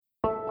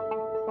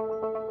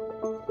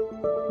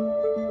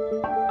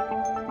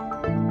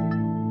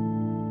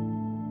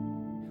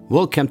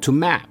Welcome to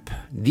MAP,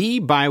 the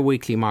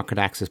bi-weekly market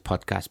access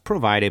podcast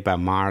provided by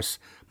Mars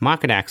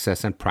Market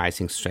Access and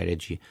Pricing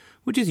Strategy,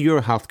 which is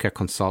your healthcare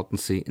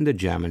consultancy in the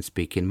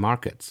German-speaking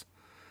markets.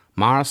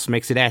 Mars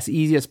makes it as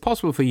easy as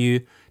possible for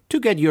you to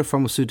get your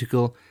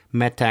pharmaceutical,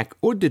 medtech,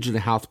 or digital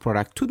health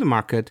product to the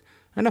market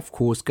and, of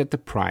course, get the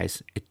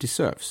price it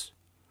deserves.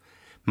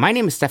 My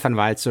name is Stefan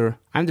Walzer.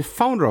 I'm the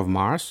founder of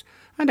Mars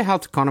and a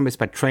health economist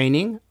by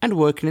training and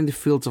working in the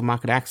fields of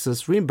market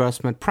access,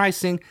 reimbursement,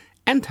 pricing,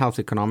 and health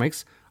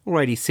economics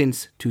already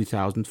since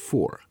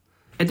 2004.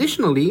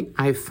 Additionally,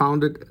 I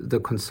founded the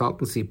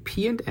consultancy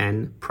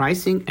P&N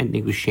Pricing and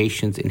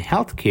Negotiations in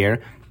Healthcare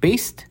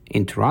based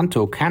in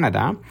Toronto,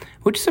 Canada,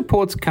 which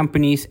supports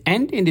companies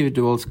and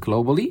individuals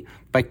globally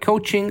by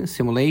coaching,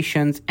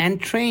 simulations, and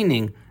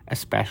training,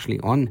 especially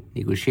on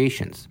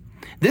negotiations.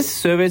 This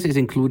service is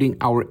including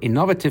our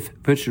innovative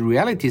virtual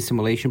reality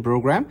simulation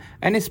program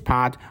and is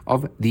part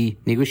of the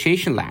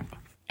Negotiation Lab.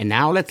 And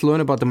now let's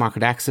learn about the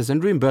market access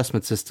and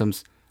reimbursement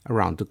systems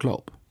around the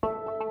globe.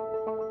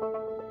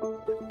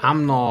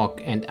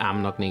 AMNOG and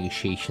AMNOG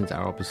negotiations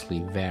are obviously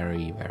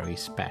very, very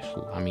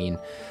special.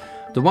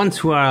 The ones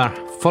who are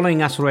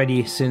following us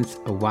already since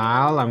a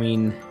while,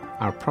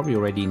 are probably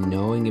already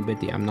knowing a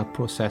bit the AMNOG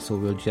process, so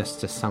we'll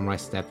just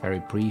summarize that very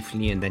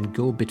briefly and then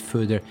go a bit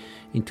further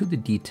into the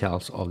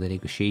details of the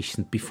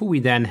negotiations before we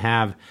then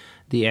have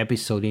the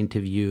episode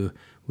interview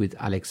with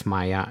Alex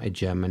Meyer, a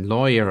German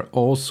lawyer,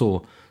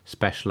 also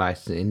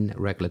specialized in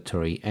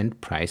regulatory and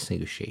price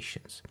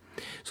negotiations.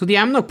 So the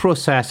AMNOG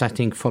process, I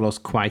think, follows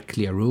quite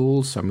clear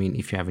rules.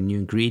 If you have a new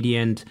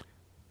ingredient,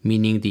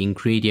 meaning the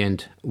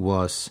ingredient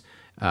was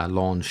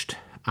launched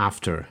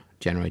after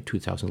January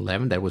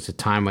 2011, that was the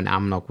time when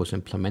AMNOG was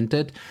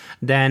implemented,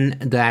 then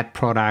that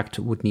product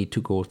would need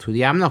to go through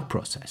the AMNOG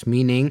process,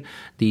 meaning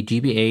the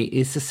GBA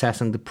is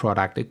assessing the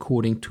product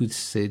according to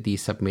the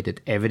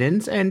submitted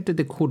evidence, and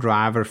the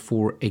co-driver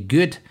for a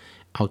good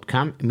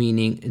outcome,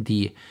 meaning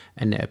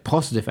a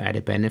positive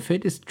added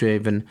benefit, is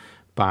driven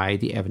by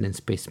the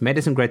evidence-based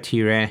medicine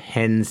criteria,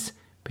 hence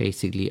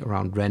basically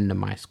around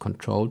randomized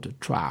controlled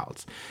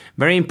trials.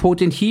 Very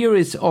important here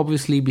is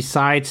obviously,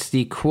 besides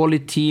the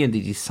quality and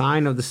the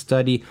design of the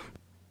study,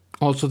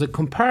 also the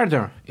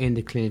comparator in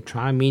the clinical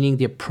trial, meaning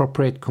the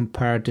appropriate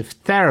comparative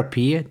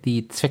therapy,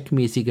 the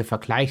zweckmäßige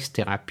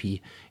Vergleichstherapie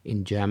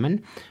in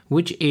German,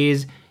 which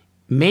is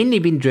mainly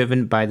been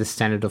driven by the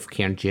standard of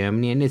care in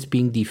Germany and is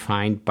being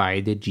defined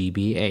by the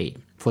GBA.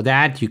 For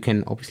that, you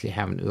can obviously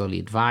have an early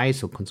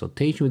advice or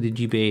consultation with the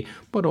GBA,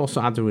 but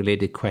also other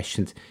related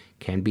questions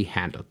can be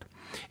handled.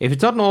 If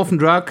it's not an orphan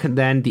drug,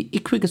 then the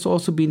IQWiG is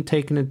also being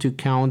taken into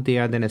account. They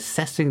are then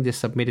assessing the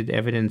submitted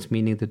evidence,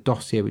 meaning the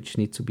dossier which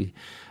needs to be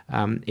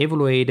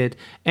evaluated.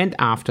 And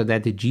after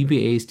that, the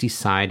GBA is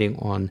deciding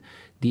on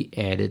the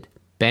added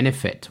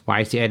benefit. Why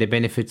is the added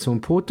benefit so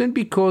important?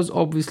 Because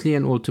obviously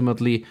and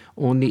ultimately,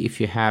 only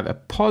if you have a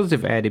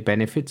positive added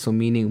benefit, so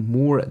meaning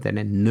more than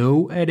a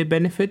no added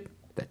benefit,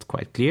 that's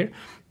quite clear,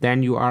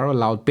 then you are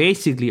allowed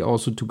basically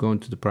also to go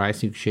into the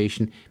price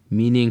negotiation,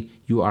 meaning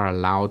you are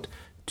allowed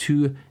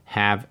to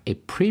have a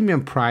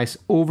premium price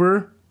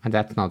over, and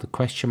that's now the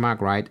question mark,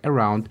 right,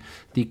 around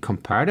the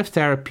comparative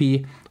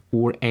therapy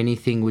or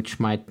anything which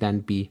might then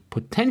be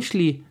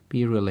potentially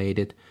be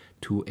related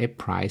to a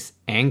price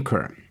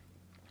anchor.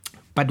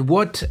 But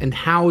what and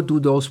how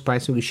do those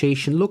price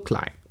negotiations look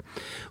like?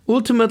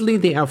 Ultimately,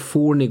 there are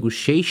 4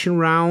 negotiation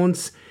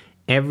rounds.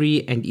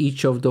 Every and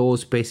each of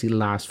those basically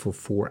lasts for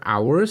 4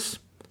 hours.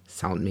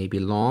 Sound maybe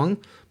long,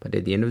 but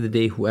at the end of the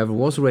day, whoever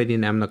was already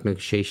in AMNOG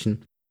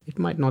negotiation, it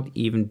might not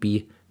even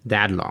be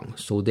that long.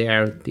 So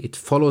there, it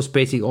follows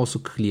basically also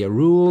clear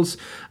rules.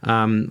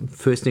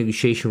 First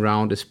negotiation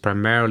round is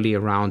primarily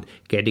around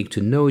getting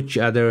to know each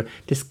other,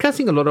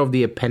 discussing a lot of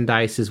the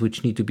appendices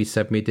which need to be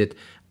submitted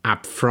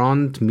up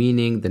front,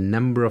 meaning the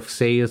number of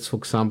sales, for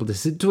example, the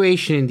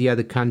situation in the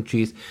other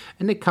countries,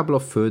 and a couple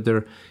of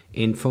further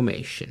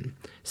information.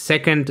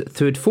 Second,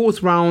 third,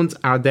 fourth rounds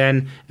are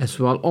then as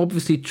well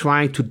obviously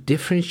trying to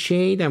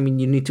differentiate. You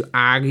need to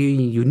argue,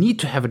 you need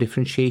to have a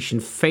differentiation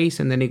phase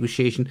in the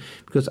negotiation,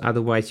 because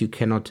otherwise you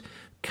cannot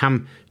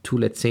come to,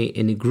 let's say,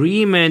 an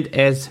agreement,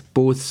 as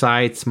both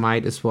sides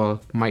might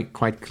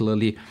quite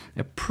clearly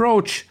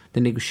approach the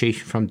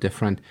negotiation from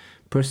different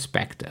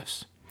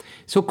perspectives.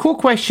 So core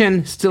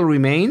question still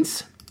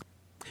remains: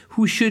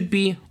 who should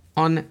be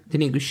on the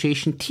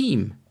negotiation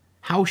team?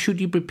 How should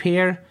you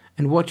prepare,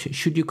 and what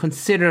should you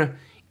consider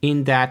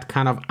in that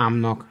kind of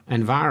AMNOG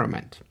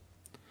environment?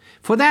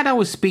 For that, I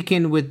was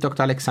speaking with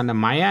Dr. Alexander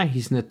Meyer.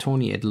 He's an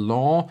attorney at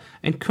law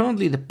and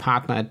currently the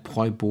partner at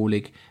Breu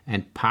Bohlig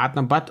and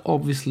Partner, but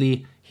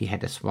obviously he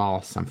had as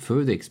well some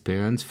further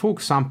experience, for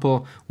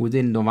example,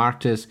 within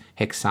Novartis,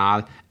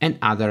 Hexal, and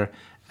other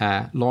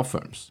law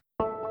firms.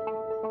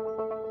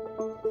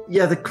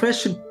 Yeah, the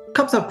question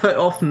comes up quite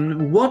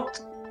often. What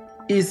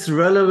is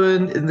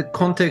relevant in the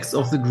context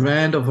of the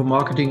grant of a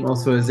marketing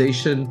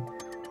authorization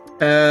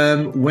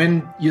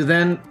when you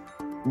then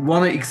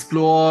want to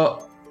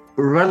explore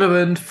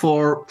relevant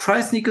for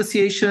price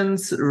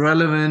negotiations,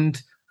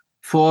 relevant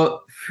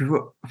for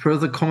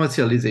further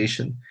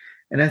commercialization.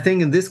 And I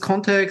think in this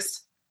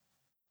context,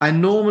 I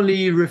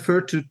normally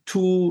refer to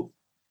two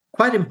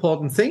quite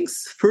important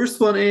things. First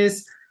one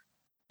is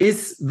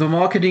the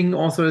marketing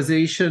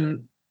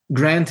authorization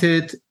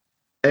granted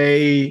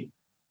a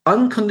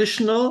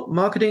unconditional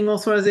marketing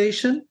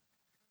authorization,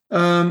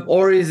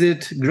 or is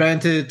it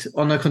granted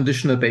on a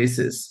conditional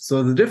basis?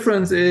 So the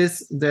difference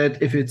is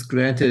that if it's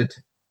granted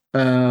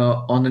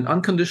on an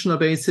unconditional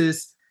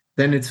basis,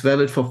 then it's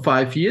valid for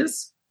 5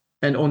 years,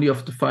 and only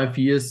after 5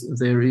 years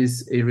there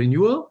is a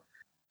renewal.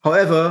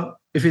 However,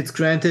 if it's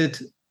granted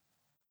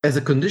as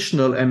a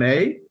conditional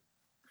MA,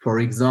 for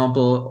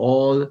example,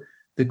 all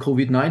the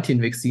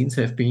COVID-19 vaccines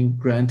have been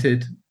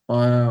granted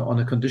on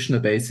a conditional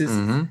basis,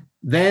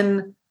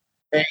 then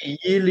a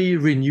yearly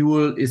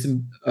renewal is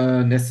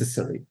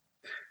necessary.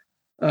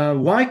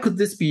 Why could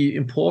this be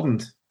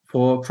important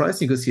for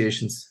price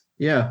negotiations?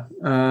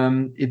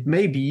 It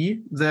may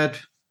be that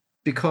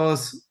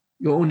because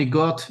you only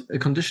got a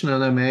conditional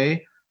MA,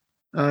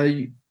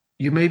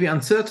 you may be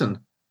uncertain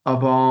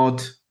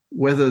about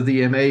whether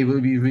the MA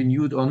will be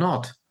renewed or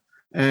not.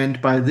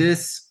 And by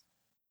this,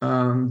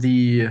 in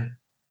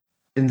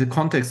the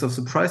context of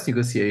the price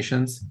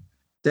negotiations,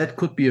 that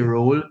could be a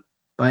role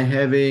by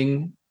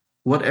having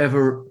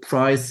whatever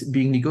price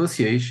being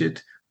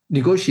negotiated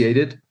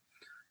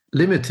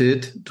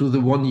limited to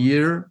the 1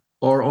 year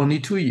or only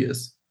 2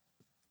 years.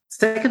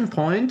 Second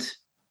point,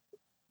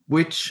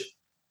 which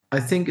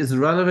I think is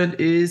relevant,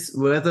 is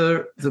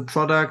whether the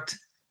product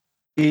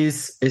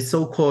is a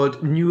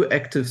so-called new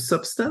active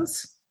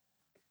substance.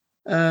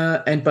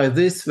 And by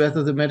this,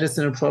 whether the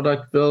medicinal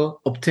product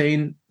will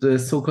obtain the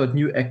so-called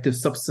new active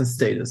substance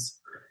status.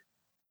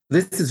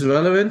 This is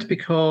relevant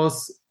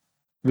because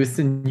with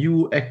the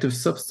new active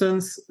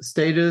substance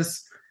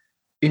status,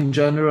 in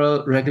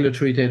general,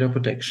 regulatory data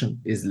protection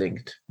is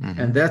linked.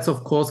 And that's,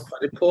 of course,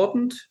 quite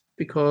important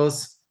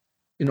because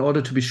in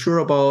order to be sure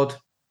about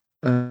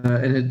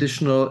an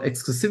additional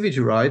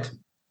exclusivity right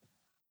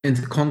in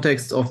the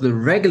context of the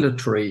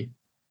regulatory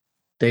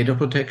data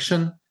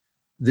protection,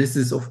 this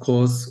is, of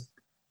course,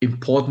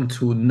 important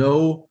to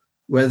know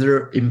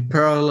whether in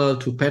parallel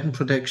to patent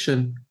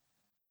protection,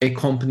 a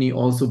company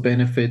also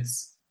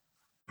benefits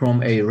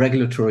from a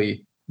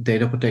regulatory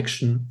data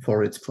protection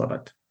for its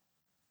product.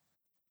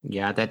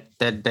 Yeah,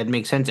 that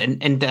makes sense.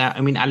 And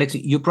I mean, Alex,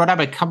 you brought up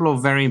a couple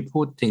of very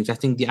important things. I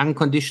think the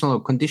unconditional or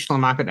conditional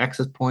market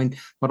access point,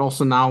 but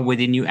also now with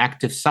the new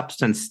active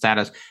substance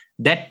status,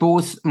 that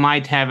both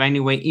might have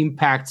anyway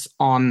impacts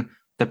on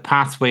the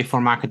pathway for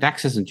market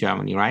access in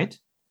Germany, right?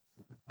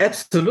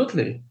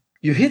 Absolutely.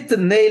 You hit the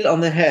nail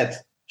on the head,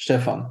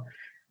 Stefan.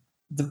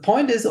 The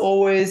point is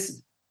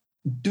always,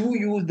 do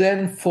you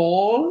then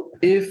fall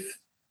if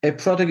a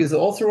product is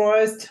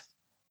authorized?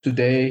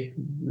 Today,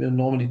 we're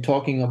normally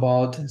talking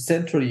about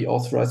centrally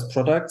authorized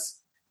products,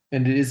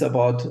 and it is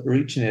about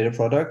originator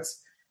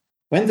products.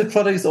 When the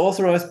product is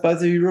authorized by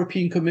the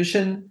European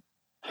Commission,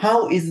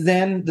 how is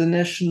then the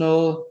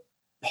national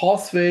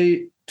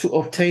pathway to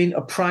obtain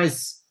a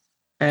price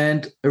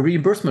and a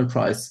reimbursement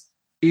price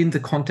in the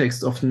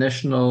context of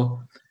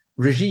national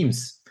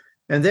regimes?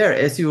 And there,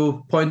 as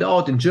you point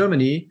out, in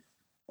Germany,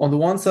 on the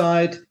one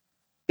side,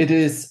 it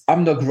is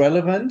AMNOG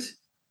relevant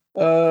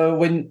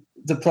when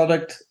the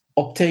product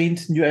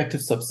obtained new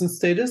active substance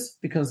status,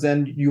 because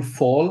then you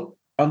fall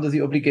under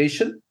the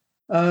obligation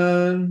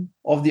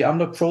of the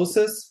AMNOG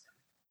process.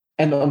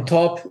 And on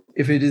top,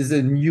 if it is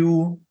a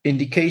new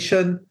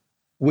indication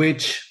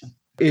which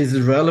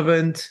is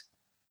relevant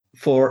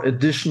for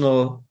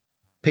additional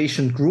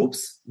patient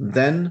groups,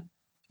 then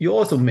you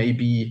also may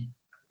be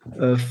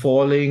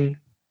falling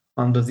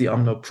under the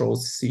AMNOG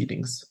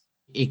proceedings.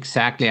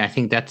 Exactly. I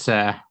think that's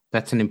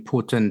an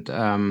important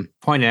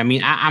point. I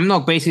mean,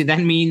 AMNOG basically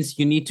that means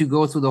you need to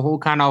go through the whole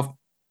kind of,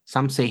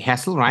 some say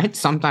hassle, right?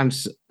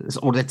 Sometimes,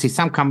 or let's say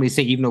some companies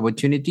say even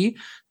opportunity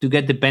to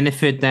get the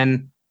benefit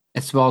then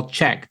as well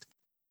checked.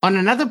 On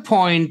another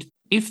point,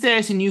 if there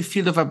is a new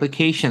field of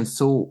application,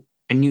 so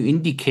a new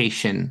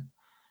indication,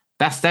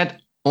 does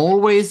that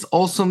always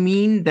also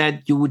mean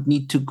that you would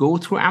need to go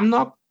through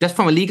AMNOG, just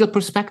from a legal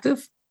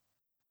perspective?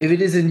 If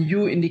it is a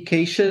new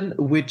indication,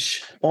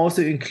 which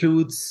also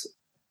includes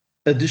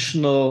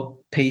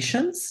additional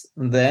patients,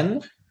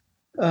 then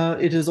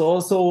it is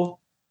also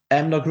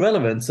AMNOG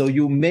relevant. So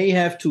you may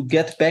have to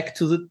get back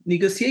to the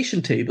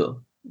negotiation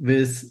table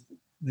with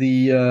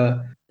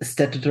the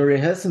Statutory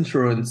Health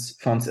Insurance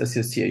Funds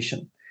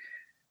Association.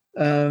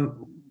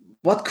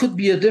 What could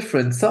be a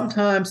difference?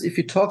 Sometimes if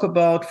you talk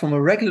about, from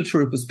a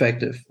regulatory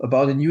perspective,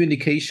 about a new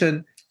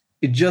indication,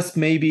 it just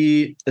may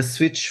be a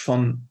switch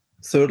from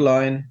third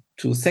line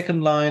to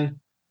second line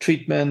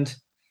treatment.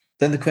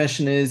 Then the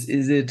question is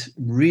it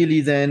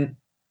really then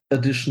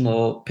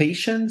additional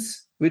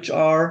patients which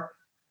are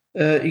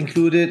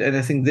included? And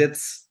I think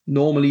that's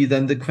normally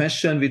then the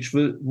question which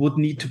would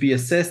need to be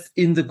assessed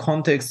in the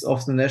context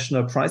of the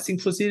national pricing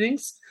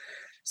proceedings.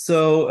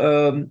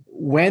 So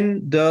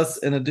when does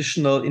an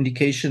additional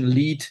indication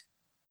lead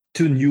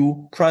to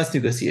new price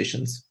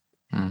negotiations?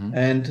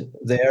 And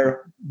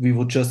there we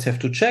would just have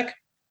to check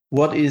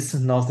what is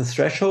now the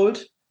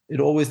threshold. It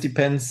always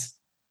depends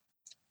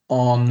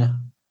on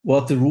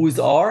what the rules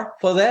are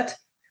for that.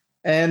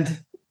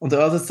 And on the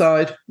other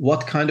side,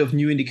 what kind of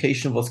new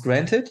indication was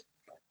granted.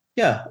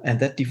 Yeah, and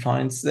that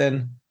defines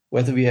then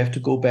whether we have to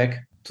go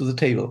back to the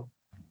table.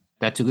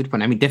 That's a good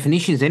point. I mean,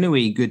 definition is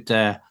anyway a good,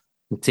 let's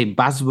say,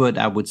 buzzword,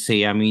 I would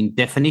say. I mean,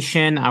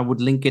 definition, I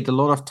would link it a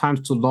lot of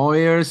times to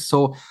lawyers.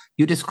 So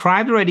you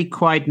described already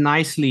quite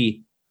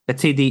nicely,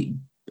 let's say, the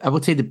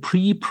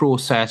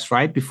pre-process,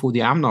 right, before the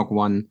AMNOG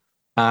one.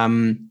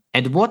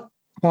 At what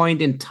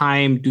point in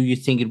time do you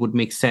think it would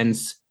make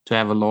sense to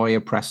have a lawyer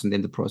present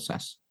in the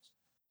process?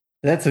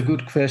 That's a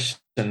good question.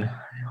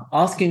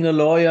 Asking a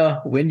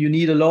lawyer when you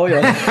need a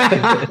lawyer.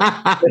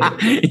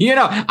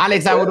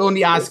 Alex, I would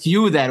only ask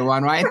you that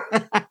one, right?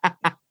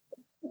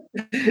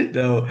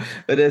 No,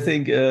 but I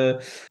think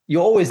you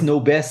always know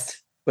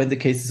best when the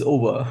case is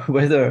over,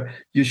 whether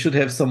you should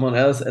have someone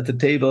else at the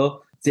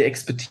table, the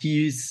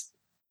expertise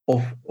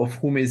of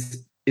whom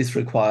is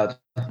required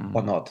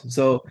or not.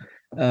 So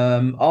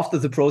after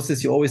the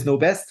process, you always know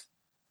best.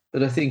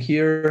 But I think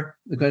here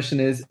the question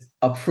is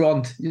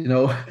upfront,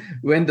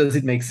 when does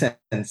it make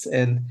sense?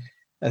 And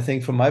I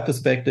think from my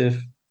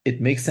perspective,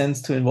 it makes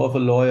sense to involve a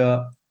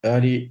lawyer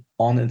early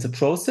on in the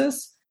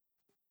process.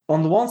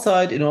 On the one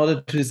side, in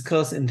order to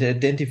discuss and to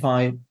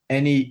identify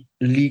any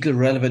legal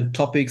relevant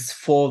topics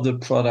for the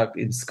product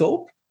in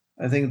scope.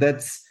 I think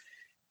that's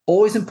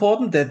always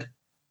important that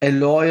a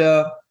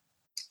lawyer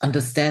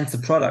understands the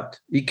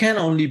product. He can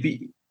only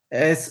be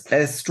as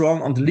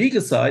strong on the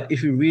legal side if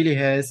he really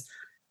has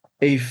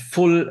a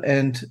full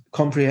and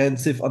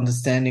comprehensive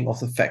understanding of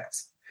the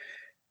facts.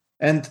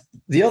 And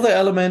the other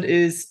element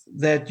is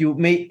that you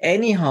may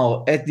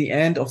anyhow, at the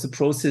end of the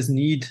process,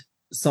 need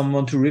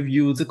someone to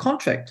review the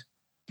contract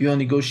you are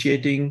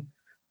negotiating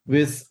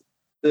with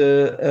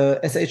the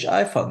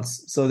SHI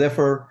funds. So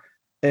therefore,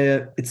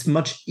 it's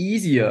much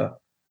easier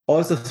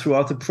also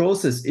throughout the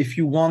process if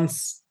you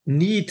once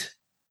need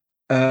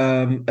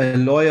a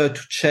lawyer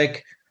to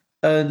check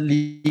a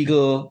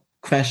legal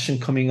question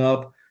coming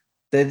up,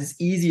 that it's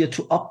easier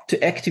to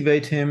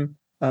activate him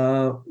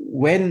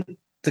when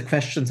the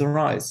questions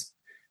arise.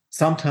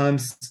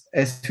 Sometimes,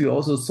 as we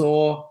also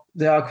saw,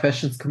 there are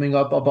questions coming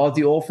up about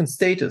the orphan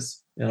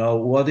status.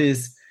 What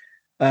is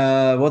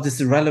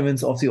the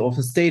relevance of the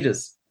orphan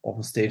status?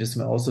 Orphan status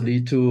may also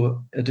lead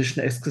to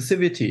additional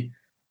exclusivity.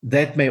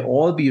 That may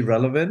all be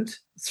relevant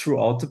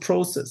throughout the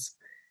process.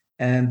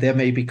 And there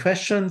may be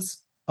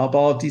questions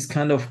about these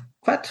kind of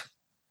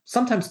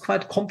sometimes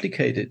quite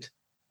complicated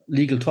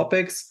legal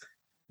topics.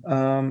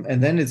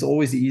 And then it's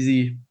always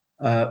easy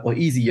or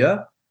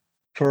easier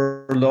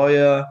for a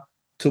lawyer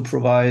to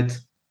provide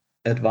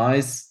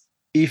advice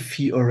if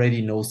he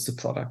already knows the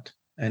product.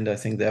 And I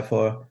think,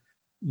 therefore,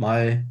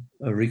 my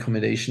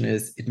recommendation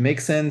is it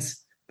makes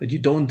sense, but you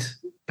don't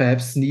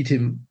perhaps need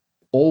him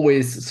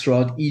always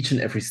throughout each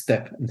and every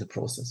step in the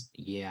process.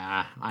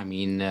 Yeah, I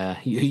mean,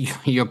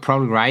 you're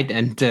probably right.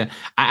 And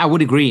I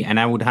would agree. And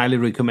I would highly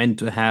recommend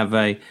to have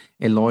a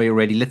lawyer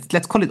ready.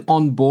 Let's call it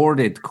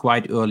onboarded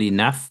quite early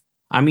enough.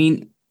 I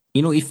mean,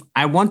 if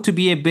I want to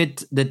be a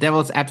bit the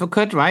devil's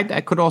advocate, right,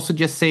 I could also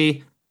just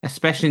say,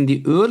 especially in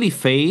the early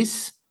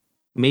phase,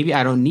 maybe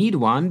I don't need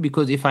one,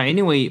 because if I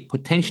anyway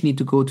potentially need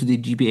to go to the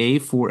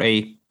GBA for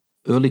a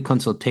early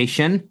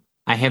consultation,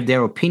 I have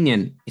their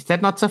opinion. Is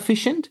that not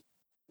sufficient?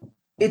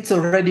 It's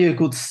already a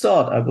good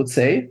start, I would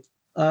say.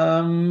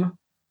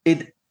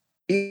 It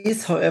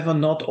is, however,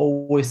 not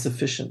always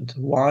sufficient.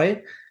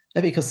 Why?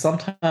 Because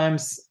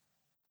sometimes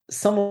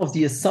some of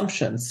the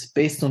assumptions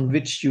based on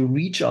which you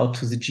reach out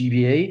to the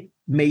GBA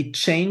may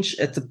change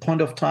at the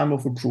point of time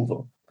of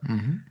approval.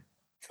 Mm-hmm.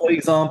 For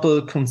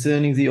example,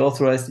 concerning the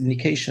authorized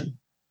indication.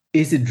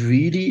 Is it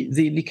really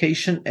the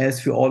indication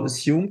as we all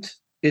assumed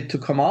it to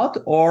come out,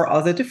 or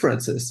are there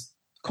differences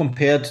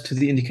compared to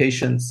the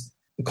indications,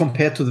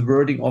 compared to the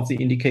wording of the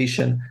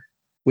indication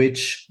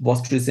which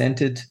was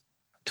presented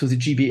to the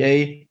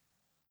GBA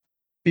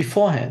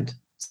beforehand?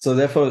 So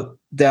therefore,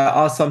 there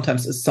are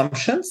sometimes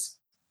assumptions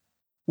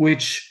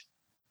which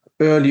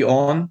early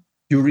on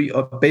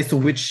based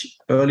on which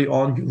early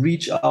on you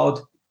reach out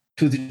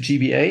to the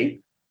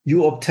GBA,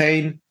 you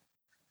obtain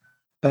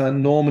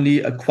normally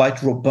a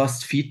quite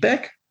robust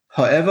feedback.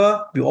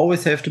 However, we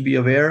always have to be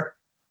aware,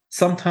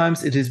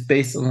 sometimes it is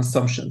based on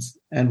assumptions.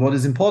 And what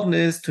is important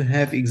is to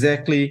have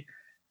exactly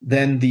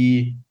then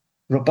the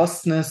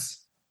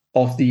robustness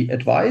of the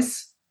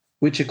advice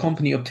which a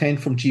company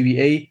obtained from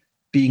GBA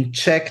being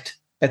checked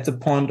at the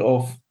point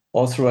of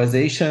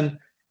authorization,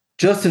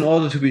 just in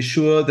order to be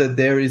sure that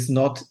there is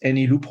not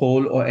any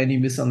loophole or any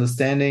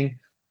misunderstanding,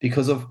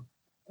 because of,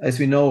 as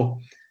we know,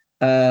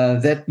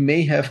 that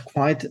may have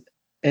quite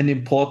an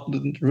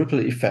important ripple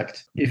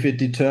effect if it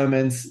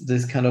determines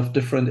this kind of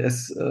different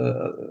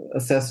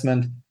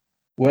assessment,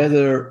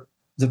 whether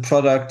the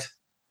product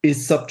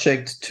is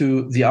subject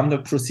to the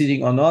AMNOG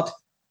proceeding or not.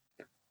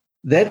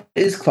 That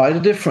is quite a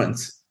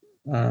difference.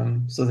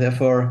 So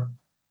therefore,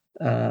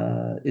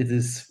 it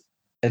is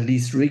at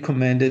least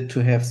recommended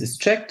to have this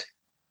checked.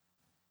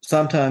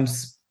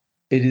 Sometimes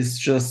it is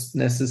just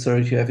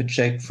necessary to have it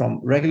checked from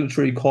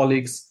regulatory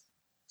colleagues.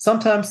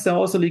 Sometimes there are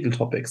also legal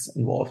topics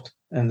involved,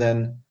 and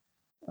then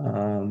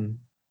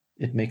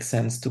it makes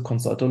sense to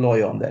consult a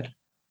lawyer on that.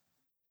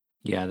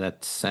 Yeah,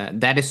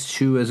 that is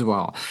true as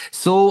well.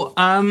 So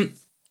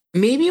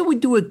maybe we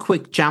do a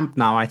quick jump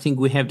now. I think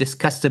we have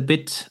discussed a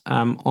bit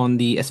on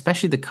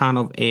especially the kind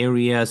of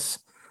areas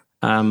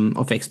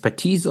of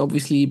expertise,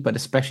 obviously, but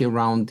especially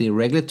around the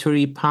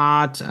regulatory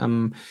part.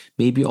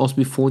 Maybe also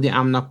before the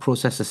AMNOG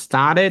process has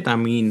started. I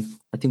mean,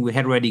 I think we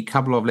had already a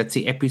couple of, let's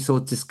say,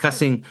 episodes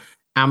discussing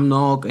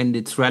AMNOG and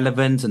its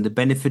relevance and the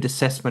benefit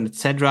assessment,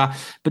 etc.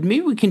 But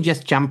maybe we can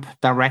just jump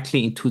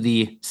directly into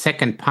the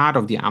second part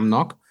of the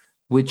AMNOG,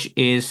 which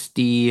is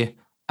the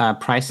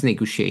price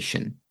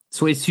negotiation.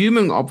 So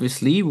assuming,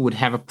 obviously, we would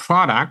have a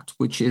product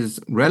which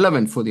is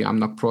relevant for the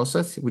AMNOG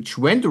process, which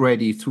went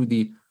already through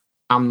the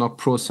AMNOG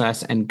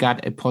process and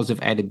got a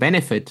positive added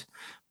benefit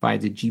by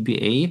the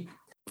GBA.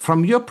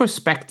 From your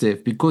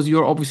perspective, because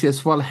you're obviously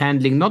as well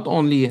handling not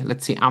only,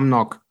 let's say,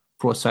 AMNOG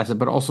process,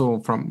 but also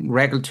from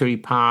regulatory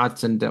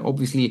parts and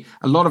obviously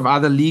a lot of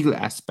other legal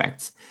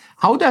aspects,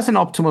 how does an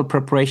optimal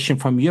preparation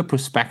from your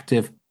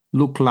perspective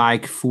look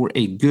like for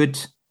a good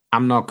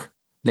AMNOG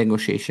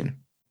negotiation?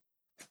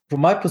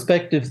 From my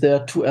perspective, there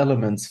are two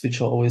elements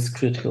which are always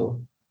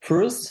critical.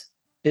 First,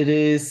 it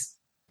is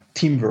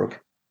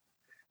teamwork.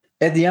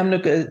 At the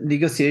AMNOG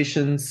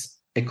negotiations,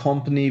 a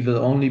company will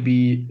only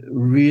be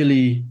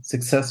really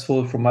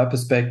successful, from my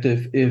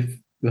perspective, if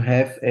you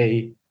have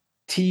a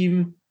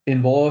team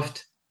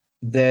involved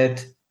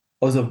that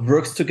also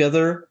works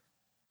together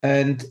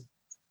and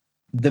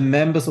the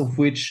members of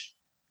which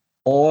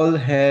all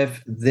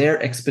have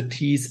their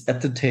expertise at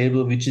the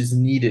table, which is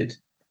needed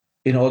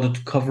in order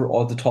to cover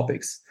all the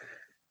topics.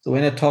 So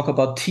when I talk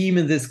about team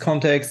in this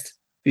context,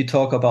 we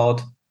talk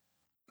about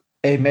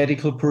a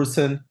medical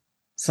person,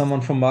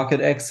 someone from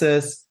market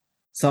access,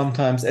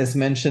 sometimes, as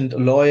mentioned, a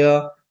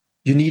lawyer.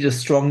 You need a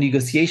strong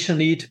negotiation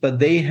lead, but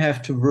they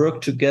have to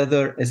work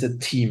together as a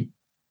team.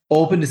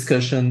 Open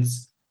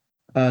discussions,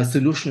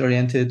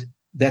 solution-oriented,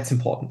 that's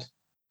important.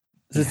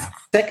 The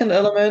second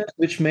element,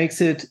 which makes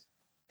it,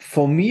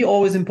 for me,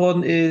 always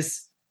important,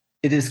 is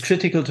it is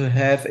critical to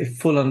have a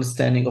full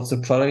understanding of the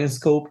product and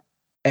scope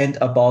and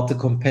about the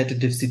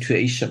competitive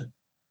situation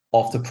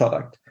of the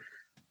product.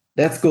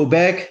 Let's go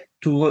back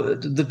to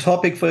the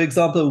topic, for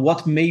example,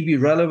 what may be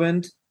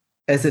relevant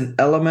as an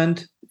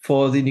element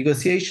for the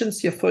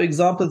negotiations. Yeah, for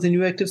example, the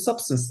new active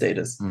substance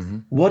status. Mm-hmm.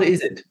 What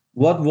is it?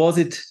 What was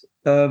it?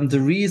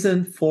 The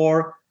reason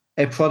for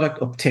a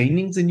product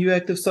obtaining the new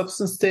active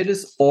substance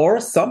status, or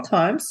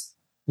sometimes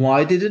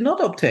why did it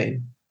not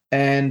obtain?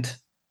 And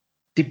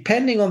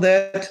depending on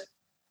that,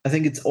 I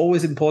think it's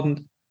always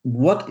important.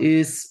 What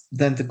is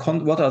then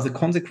what are the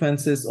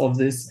consequences of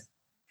this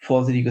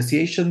for the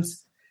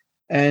negotiations?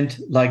 And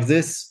like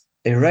this,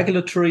 a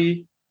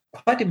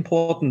quite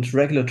important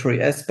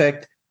regulatory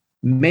aspect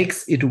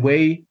makes its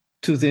way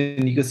to the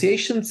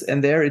negotiations,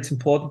 and there it's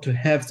important to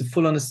have the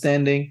full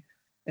understanding.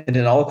 And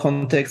in our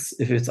context,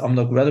 if it's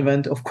AMNOG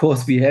relevant, of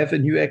course, we have a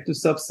new active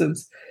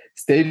substance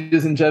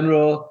status in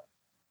general.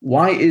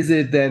 Why is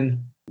it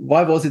then?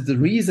 Why was it the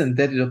reason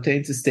that it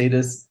obtained the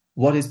status?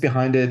 What is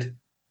behind it?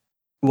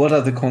 What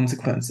are the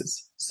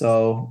consequences?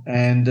 So,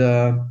 and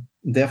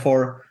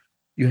therefore,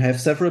 you have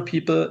several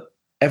people,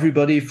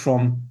 everybody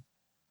from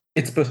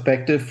its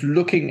perspective,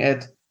 looking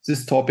at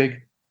this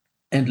topic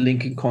and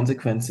linking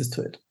consequences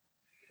to it.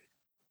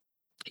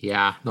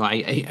 Yeah, no,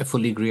 I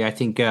fully agree. I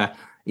think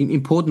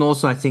important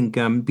also, I think,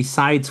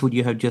 besides what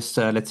you have just,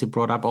 let's say,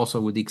 brought up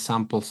also with the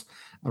examples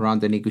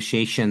around the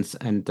negotiations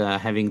and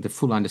having the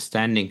full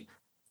understanding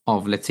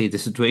of, let's say, the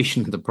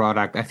situation of the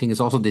product, I think is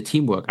also the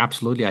teamwork.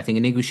 Absolutely. I think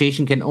a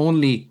negotiation can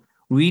only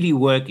really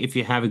work if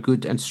you have a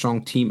good and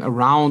strong team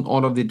around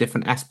all of the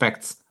different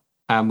aspects,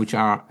 which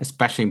are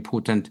especially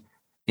important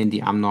in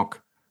the AMNOG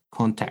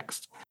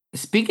context.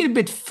 Speaking a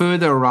bit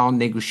further around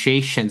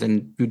negotiations,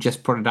 and you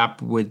just brought it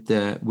up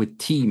with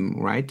team,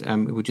 right?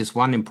 Which is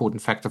one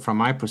important factor from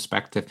my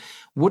perspective.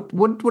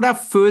 What are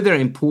further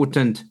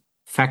important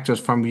factors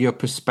from your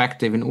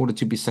perspective in order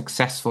to be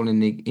successful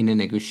in a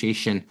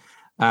negotiation?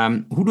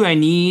 Who do I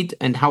need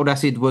and how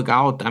does it work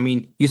out? I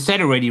mean, you said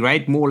already,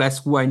 right? More or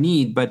less who I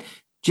need, but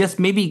just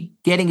maybe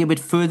getting a bit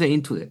further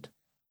into it.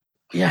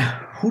 Yeah,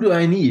 who do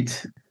I need?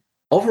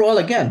 Overall,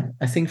 again,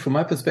 I think from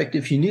my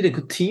perspective, you need a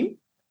good team.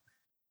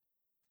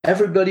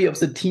 Everybody of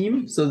the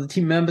team, so the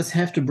team members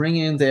have to bring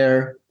in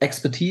their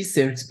expertise,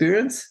 their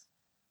experience,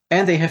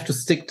 and they have to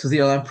stick to the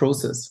aligned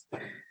process.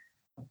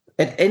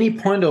 At any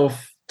point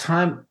of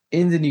time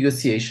in the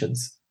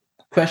negotiations,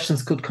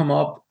 questions could come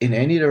up in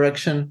any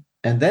direction.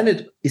 And then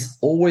it is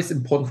always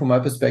important from my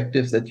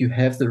perspective that you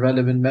have the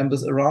relevant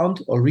members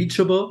around or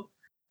reachable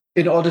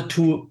in order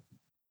to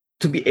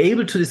be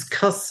able to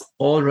discuss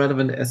all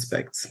relevant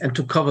aspects and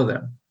to cover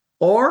them.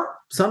 Or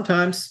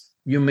sometimes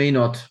you may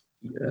not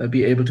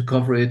be able to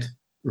cover it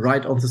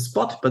right on the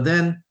spot, but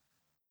then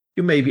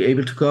you may be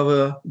able to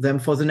cover them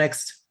for the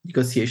next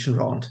negotiation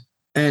round.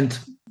 And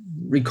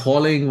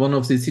recalling one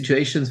of the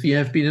situations we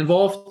have been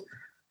involved,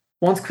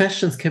 once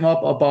questions came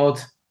up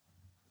about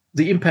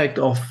the impact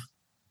of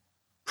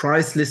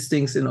price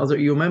listings in other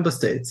EU member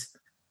states,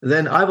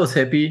 then I was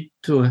happy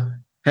to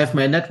have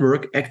my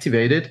network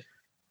activated,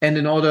 and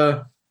in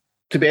order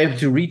to be able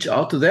to reach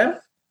out to them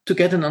to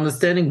get an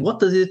understanding, what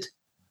does it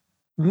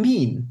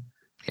mean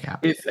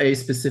if a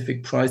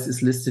specific price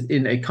is listed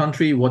in a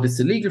country? What is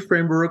the legal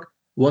framework?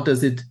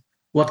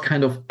 What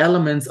kind of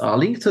elements are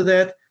linked to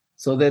that?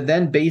 So that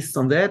then based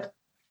on that,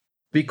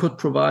 we could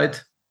provide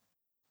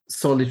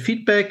solid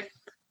feedback.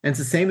 And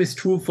the same is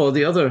true for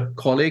the other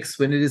colleagues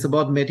when it is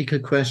about medical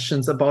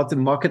questions, about the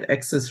market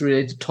access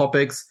related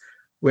topics,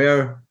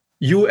 where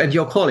you and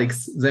your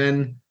colleagues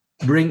then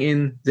bring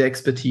in the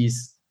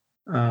expertise.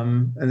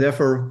 And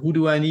therefore, who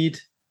do I need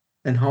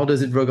and how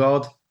does it work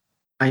out?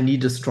 I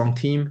need a strong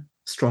team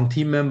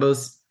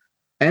members,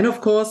 and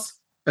of course,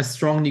 a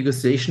strong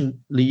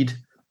negotiation lead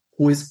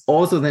who is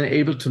also then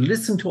able to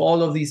listen to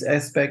all of these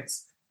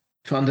aspects,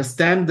 to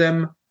understand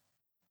them,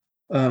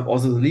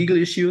 also the legal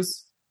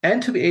issues,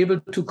 and to be able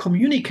to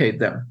communicate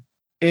them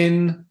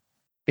in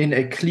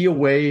a clear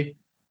way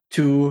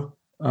to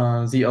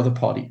the other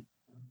party.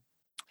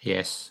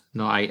 Yes.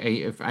 No,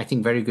 I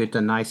think very good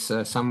and nice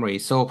summary.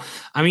 So,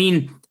 I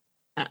mean,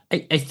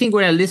 I think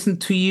when I listen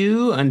to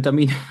you, and I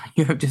mean,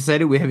 you have just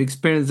said it, we have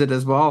experienced it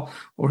as well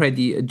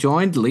already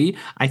jointly.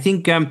 I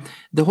think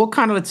the whole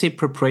kind of, let's say,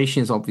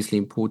 preparation is obviously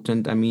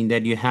important. I mean,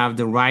 that you have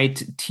the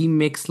right team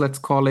mix, let's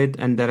call it,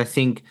 and that I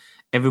think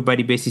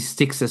everybody basically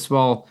sticks as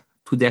well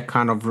to that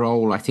kind of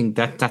role. I think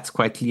that's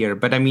quite clear.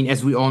 But I mean,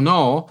 as we all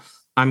know,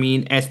 I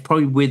mean, as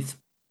probably with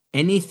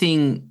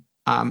anything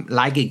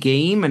like a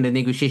game, and the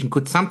negotiation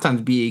could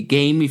sometimes be a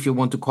game, if you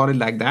want to call it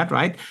like that,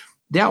 right?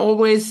 There are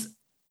always,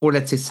 or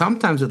let's say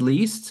sometimes at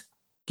least,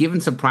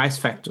 given surprise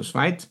factors,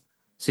 right?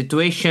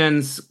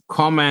 Situations,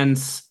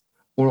 comments,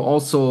 or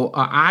also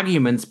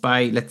arguments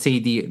by, let's say,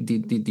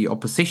 the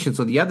opposition,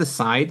 so the other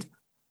side.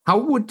 How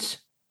would,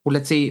 or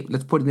let's say,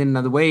 let's put it in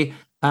another way,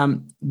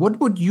 what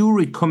would you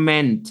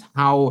recommend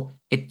how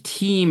a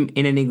team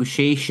in a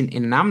negotiation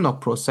in an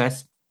AMNOG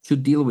process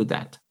should deal with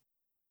that?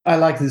 I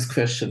like this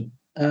question.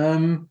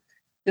 When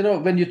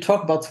you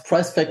talk about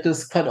surprise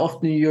factors, quite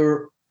often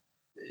you're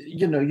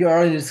in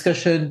a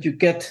discussion, you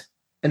get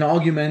an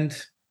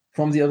argument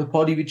from the other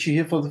party, which you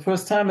hear for the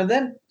first time. And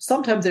then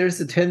sometimes there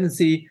is a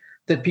tendency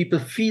that people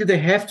feel they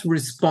have to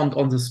respond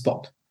on the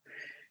spot.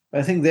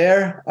 I think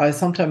I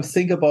sometimes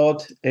think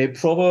about a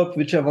proverb,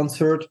 which I once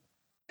heard: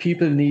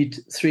 people need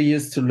 3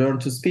 years to learn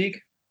to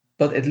speak,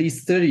 but at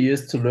least 30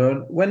 years to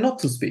learn when not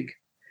to speak.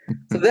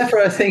 So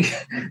therefore, I think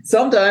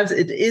sometimes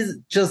it is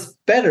just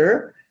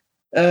better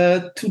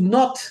to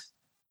not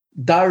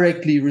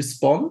directly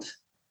respond,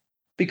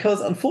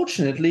 because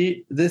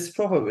unfortunately, this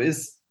proverb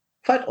is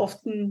quite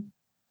often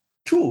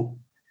true.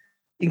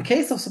 In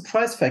case of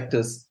surprise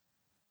factors,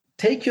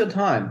 take your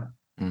time,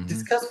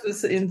 discuss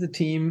within the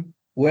team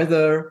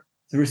whether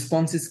the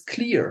response is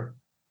clear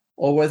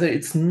or whether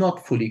it's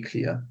not fully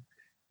clear.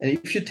 And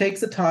if you take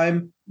the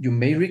time, you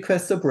may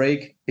request a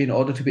break in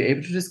order to be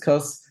able to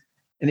discuss.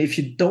 And if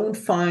you don't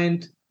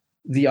find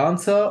the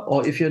answer,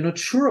 or if you're not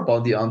sure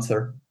about the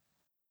answer,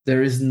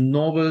 there is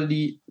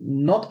normally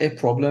not a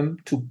problem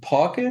to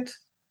park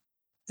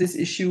this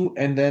issue,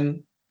 and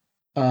then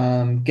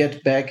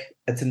get back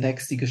at the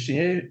next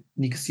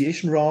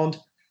negotiation round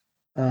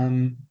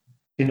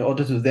in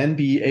order to then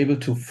be able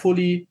to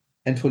fully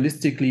and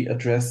holistically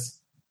address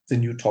the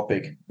new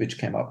topic which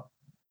came up.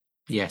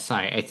 Yes,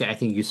 I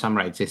think you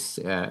summarized this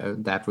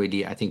that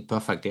really, I think,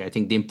 perfectly. I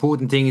think the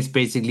important thing is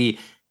basically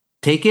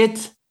take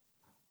it.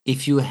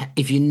 If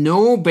you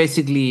know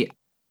basically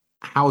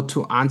how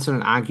to answer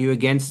and argue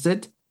against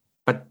it,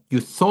 but you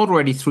thought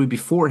already through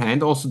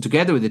beforehand, also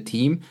together with the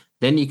team,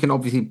 then you can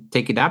obviously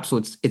take it up. So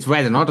it's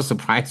rather not a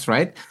surprise,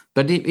 right?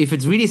 But if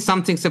it's really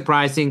something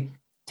surprising,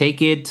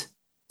 take it,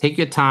 take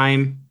your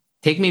time,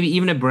 take maybe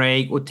even a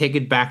break, or take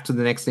it back to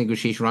the next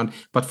negotiation round.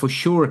 But for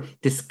sure,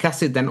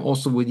 discuss it then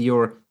also with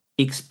your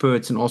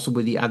experts and also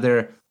with the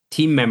other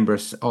team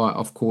members,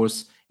 of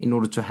course, in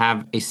order to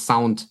have a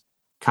sound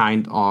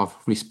kind of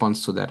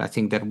response to that. I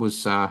think that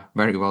was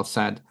very well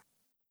said.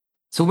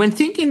 So when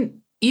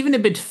thinking even a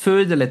bit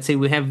further, let's say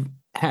we have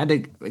had a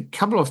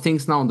couple of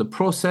things now in the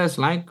process,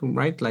 like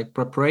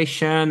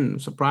preparation,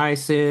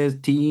 surprises,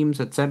 teams,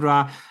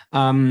 etc.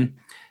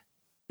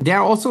 There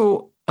are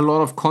also a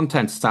lot of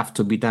content stuff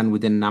to be done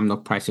within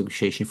AMNOG price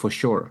negotiation for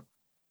sure.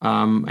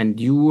 And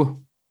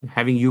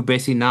having you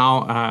basically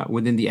now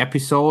within the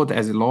episode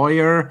as a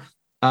lawyer,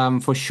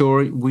 for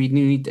sure, we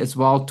need as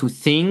well to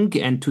think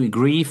and to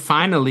agree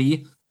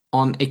finally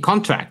on a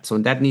contract. So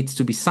that needs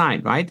to be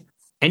signed, right?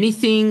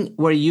 Anything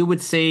where you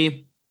would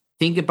say,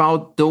 think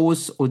about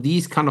those or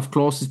these kind of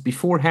clauses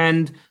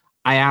beforehand.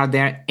 Are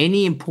there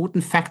any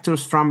important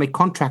factors from a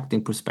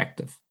contracting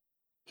perspective?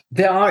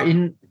 There are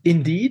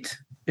indeed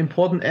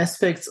important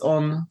aspects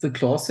on the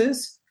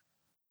clauses.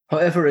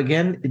 However,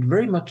 again, it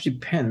very much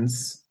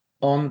depends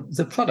on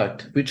the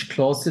product, which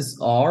clauses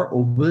are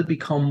or will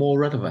become more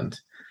relevant.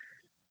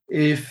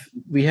 If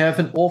we have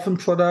an orphan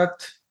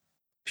product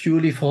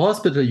purely for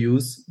hospital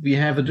use, we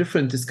have a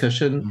different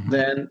discussion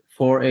than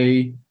for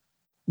a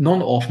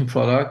non-orphan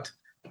product,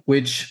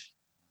 which,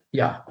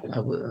 I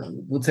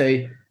would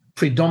say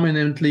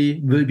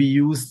predominantly will be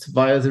used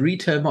via the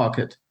retail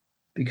market,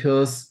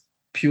 because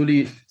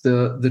purely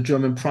the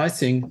German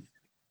pricing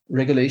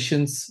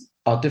regulations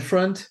are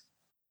different,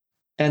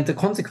 and the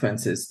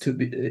consequences to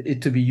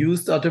be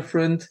used are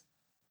different,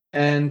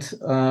 and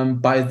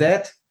by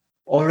that,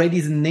 already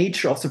the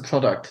nature of the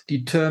product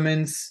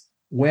determines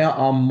where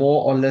are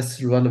more or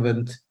less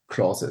relevant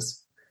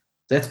clauses.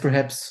 That's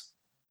perhaps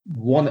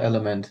one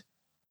element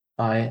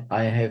I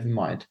have in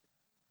mind.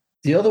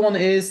 The other one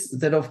is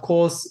that, of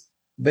course,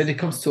 when it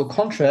comes to a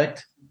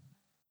contract,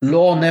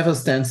 law never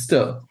stands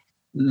still.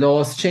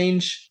 Laws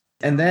change,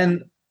 and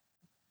then,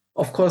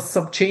 of course,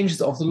 some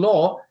changes of the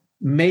law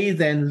may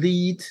then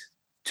lead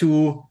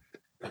to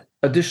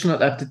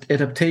additional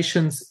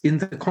adaptations in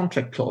the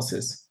contract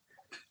clauses.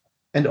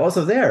 And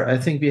also there, I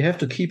think we have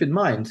to keep in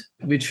mind,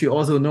 which we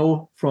also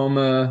know from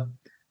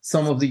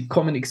some of the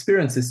common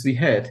experiences we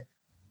had.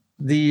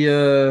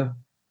 The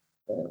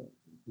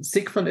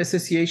Sick Fund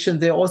Association,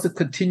 they also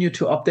continue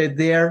to update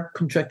their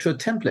contractual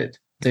template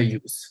they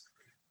use.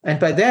 And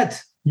by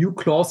that, new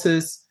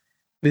clauses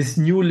with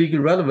new legal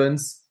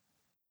relevance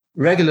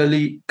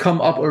regularly come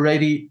up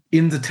already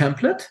in the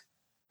template.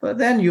 But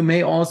then you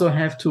may also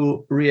have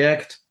to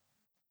react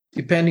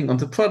depending on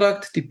the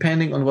product,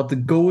 depending on what the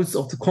goals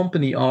of the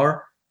company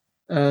are,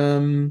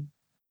 and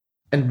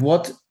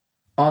what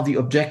are the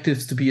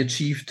objectives to be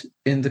achieved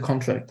in the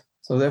contract.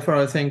 So therefore,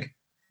 I think,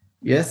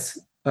 yes,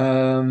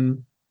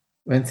 when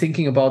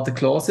thinking about the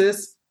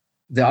clauses,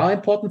 there are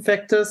important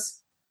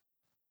factors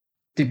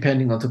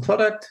depending on the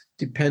product,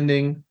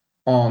 depending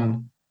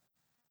on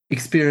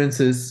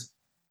experiences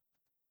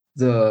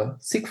the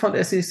Sick Fund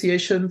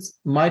associations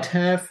might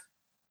have,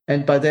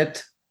 and by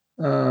that,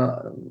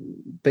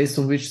 based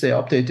on which they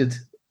updated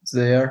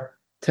their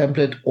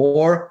template,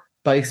 or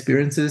by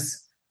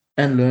experiences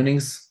and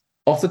learnings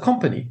of the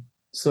company.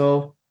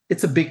 So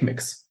it's a big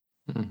mix.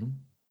 Mm-hmm.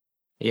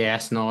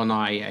 Yes, no,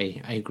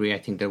 I agree. I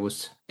think there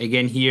was,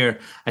 again here,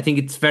 I think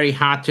it's very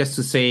hard just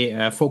to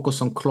say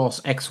focus on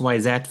clause X, Y,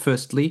 Z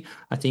firstly.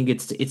 I think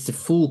it's the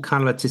full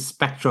kind of, let's say,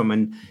 spectrum,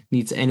 and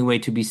needs anyway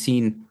to be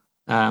seen,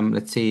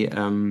 let's say,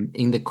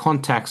 in the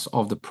context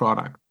of the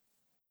product.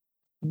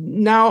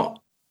 Now,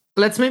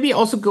 let's maybe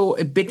also go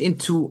a bit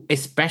into a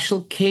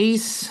special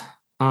case.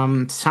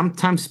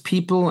 Sometimes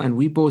people, and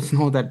we both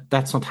know that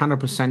that's not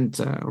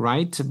 100%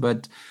 right,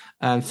 but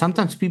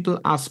sometimes people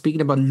are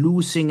speaking about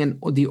losing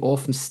the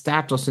orphan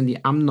status in the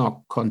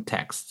AMNOG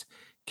context.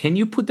 Can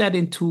you put that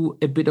into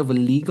a bit of a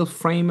legal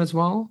frame as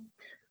well?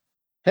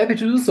 Happy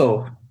to do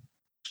so,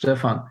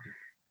 Stefan.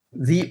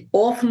 The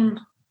orphan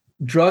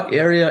drug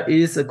area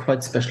is a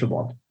quite special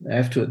one, I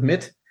have to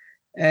admit.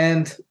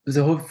 And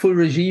the whole full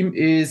regime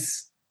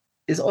is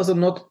also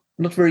not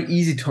very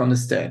easy to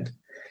understand,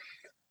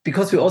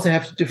 because we also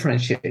have to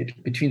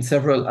differentiate between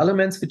several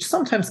elements which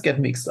sometimes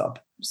get mixed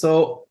up.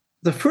 So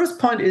the first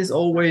point is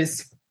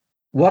always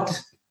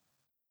what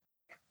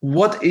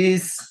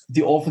is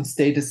the orphan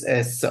status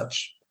as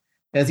such?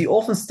 And the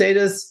orphan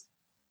status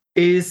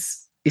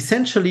is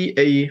essentially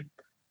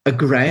a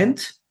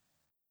grant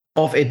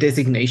of a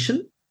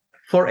designation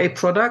for a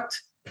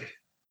product,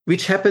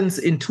 which happens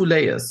in two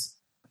layers.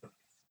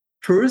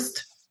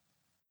 First,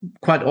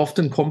 quite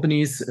often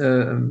companies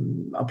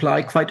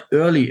apply quite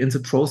early in the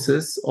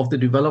process of the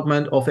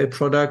development of a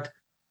product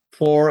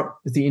for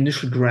the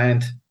initial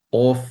grant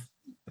of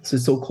the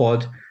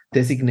so-called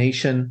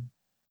designation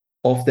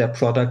of their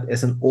product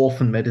as an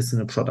orphan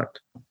medicinal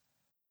product.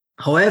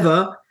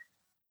 However,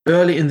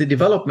 early in the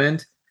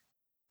development,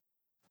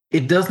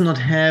 it does not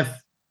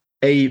have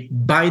a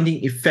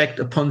binding effect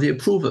upon the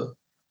approval.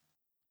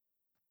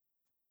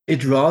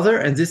 It rather,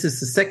 and this is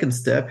the second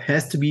step,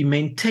 has to be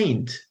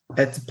maintained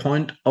at the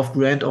point of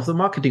grant of the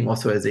marketing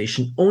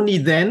authorization. Only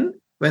then,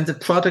 when the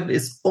product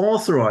is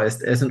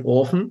authorized as an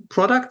orphan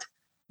product,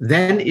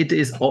 then it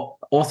is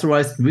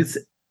authorized with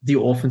the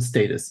orphan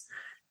status.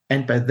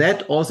 And by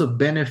that also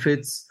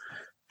benefits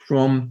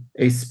from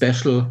a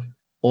special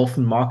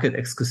orphan market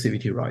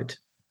exclusivity right.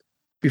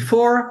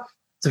 Before,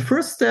 the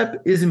first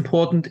step is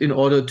important in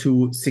order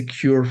to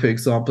secure, for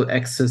example,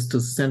 access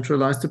to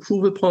centralized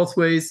approval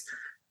pathways,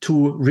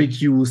 to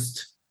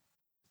reduced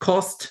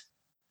cost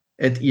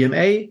at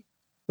EMA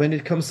when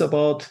it comes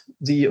about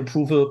the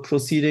approval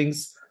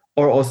proceedings,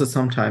 or also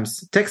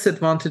sometimes tax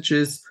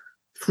advantages,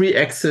 free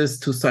access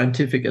to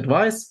scientific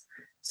advice.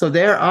 So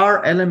there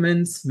are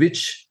elements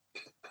which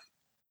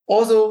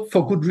also,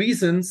 for good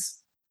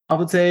reasons, I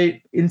would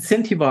say,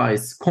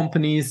 incentivize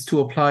companies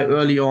to apply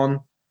early on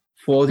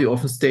for the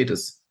orphan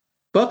status.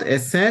 But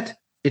as said,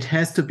 it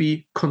has to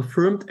be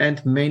confirmed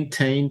and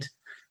maintained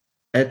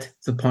at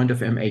the point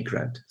of MA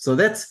grant. So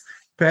that's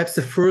perhaps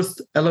the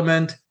first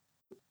element.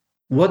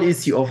 What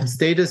is the orphan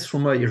status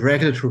from a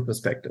regulatory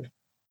perspective?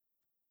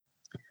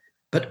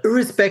 But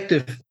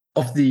irrespective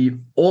of the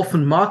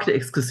orphan market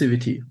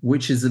exclusivity,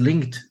 which is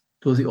linked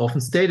to the orphan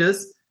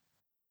status,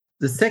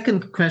 the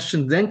second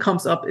question then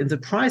comes up in the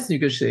price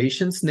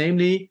negotiations,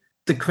 namely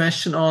the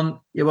question on,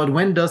 but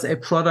when does a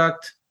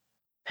product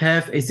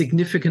have a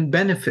significant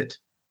benefit?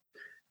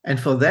 And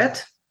for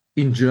that,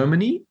 in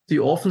Germany, the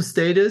orphan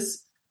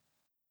status,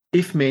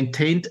 if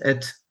maintained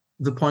at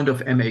the point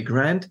of MA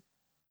grant,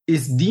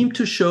 is deemed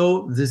to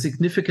show the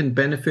significant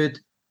benefit,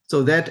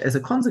 so that as a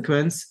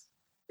consequence,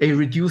 a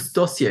reduced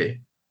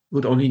dossier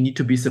would only need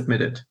to be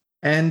submitted.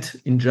 And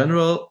in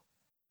general,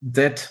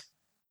 that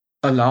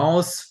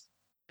allows,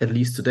 at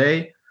least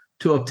today,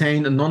 to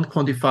obtain a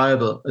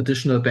non-quantifiable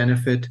additional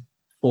benefit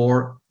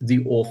for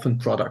the orphan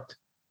product.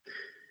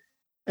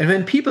 And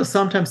when people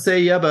sometimes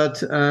say,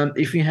 but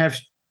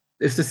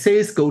if the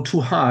sales go too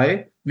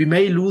high, we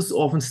may lose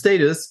orphan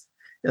status.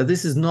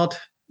 This is not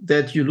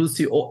that you lose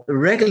the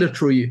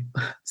regulatory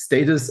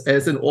status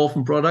as an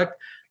orphan product.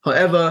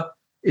 However,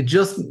 it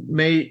just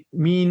may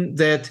mean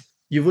that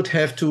you would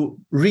have to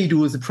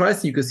redo the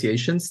price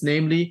negotiations.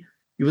 Namely,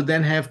 you would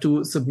then have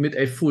to submit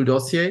a full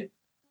dossier.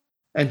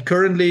 And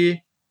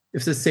currently,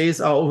 if the sales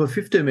are over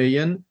 50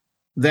 million,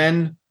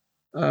 then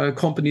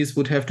companies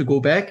would have to go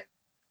back.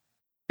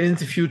 In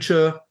the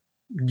future,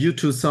 due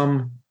to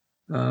some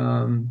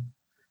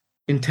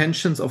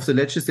intentions of the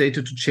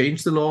legislator to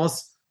change the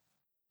laws,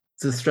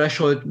 the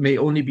threshold may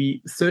only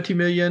be 30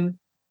 million.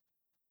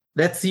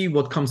 Let's see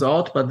what comes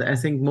out, but I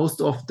think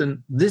most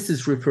often this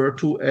is referred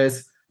to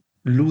as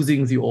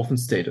losing the orphan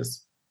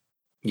status.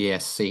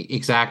 Yes,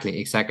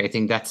 exactly. I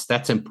think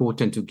that's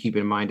important to keep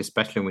in mind,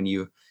 especially when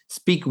you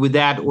speak with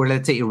that, or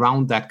let's say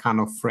around that kind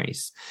of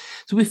phrase.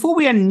 So before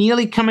we are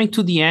nearly coming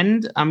to the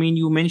end, I mean,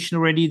 you mentioned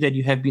already that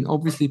you have been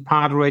obviously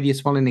part already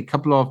as well in a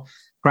couple of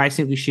price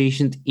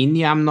negotiations in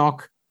the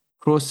AMNOG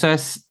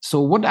process. So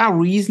what are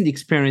recent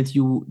experience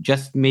you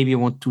just maybe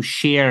want to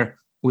share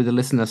with the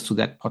listeners to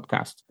that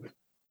podcast?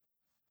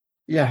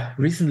 Yeah,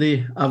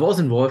 recently I was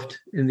involved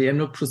in the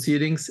AMNOG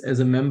proceedings as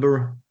a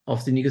member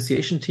of the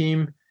negotiation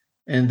team.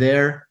 And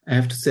there, I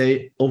have to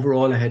say,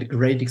 overall, I had a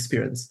great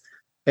experience.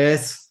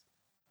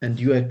 And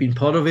you had been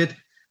part of it,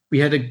 we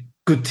had a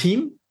good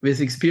team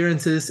with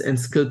experiences and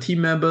skilled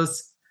team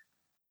members.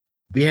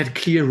 We had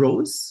clear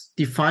roles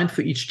defined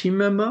for each team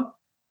member.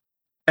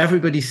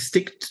 Everybody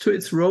stuck to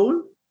its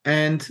role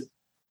and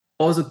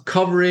also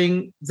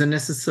covering the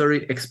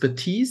necessary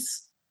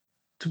expertise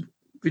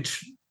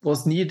which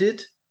was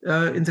needed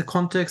in the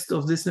context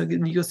of this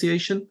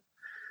negotiation.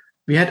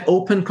 We had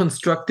open,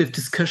 constructive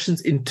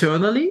discussions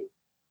internally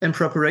and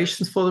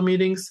preparations for the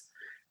meetings.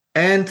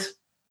 And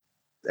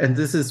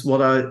this is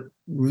what I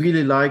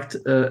really liked,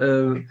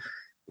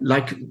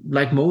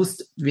 like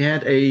most, we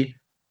had a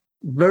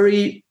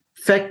very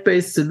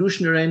fact-based,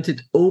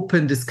 solution-oriented,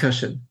 open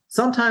discussion.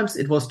 Sometimes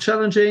it was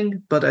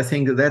challenging, but I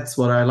think that's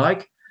what I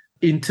like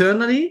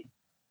internally.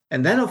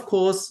 And then, of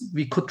course,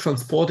 we could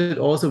transport it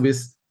also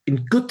in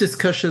good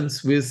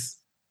discussions with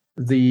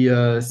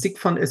the SIG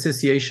fund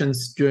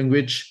associations, during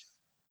which,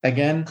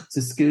 again,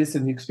 the skills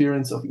and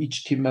experience of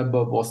each team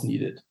member was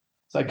needed.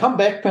 So I come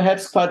back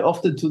perhaps quite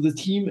often to the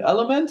team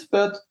element,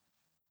 but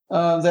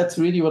that's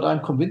really what I'm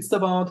convinced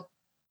about.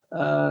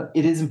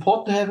 It is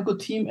important to have a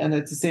good team, and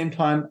at the same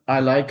time,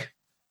 I like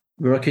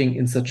working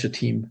in such a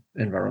team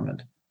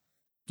environment.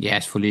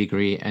 Yes, fully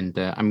agree. And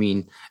I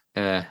mean,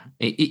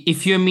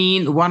 if you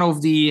mean one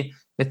of the,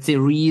 let's say,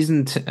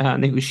 recent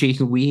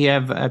negotiations we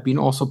have been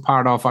also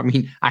part of, I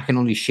mean, I can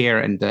only share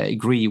and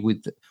agree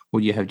with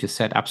what you have just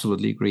said.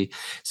 Absolutely agree.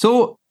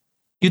 So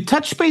you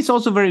touched base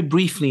also very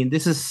briefly, and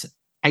this is,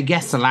 I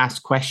guess, the last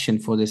question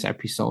for this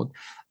episode,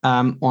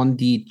 on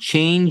the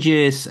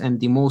changes and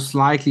the most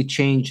likely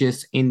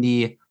changes in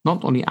the,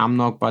 not only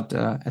AMNOG, but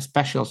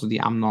especially also the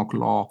AMNOG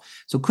law.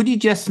 So could you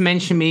just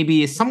mention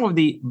maybe some of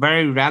the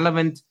very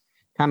relevant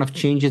kind of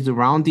changes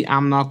around the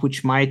AMNOG,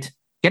 which might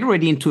get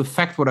already into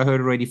effect, what I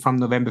heard already from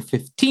November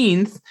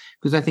 15th,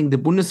 because I think the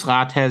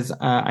Bundesrat has,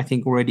 I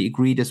think, already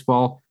agreed as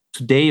well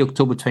today,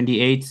 October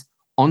 28th,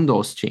 on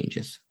those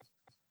changes.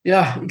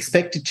 Yeah,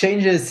 expected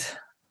changes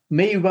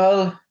may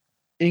well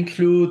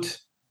include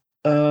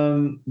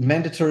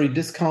mandatory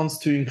discounts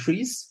to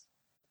increase.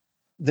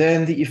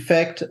 Then the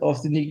effect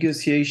of the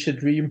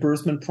negotiated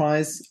reimbursement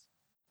price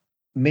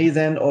may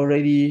then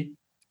already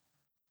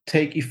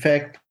take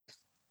effect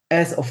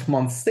as of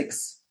month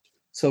 6.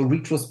 So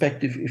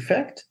retrospective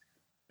effect.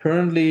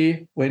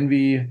 Currently, when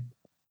we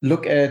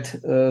look at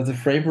the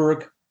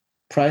framework,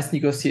 price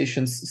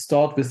negotiations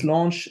start with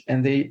launch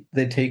and they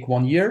take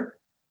 1 year.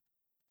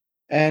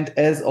 And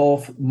as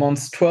of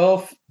month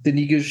 12, the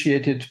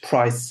negotiated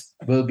price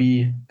will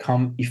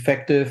become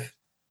effective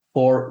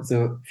for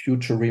the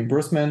future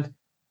reimbursement.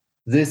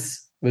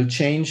 This will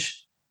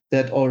change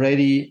that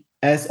already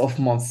as of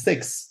month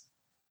 6,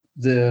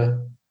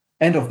 the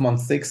end of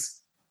month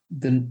 6,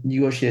 the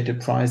negotiated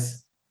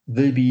price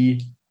will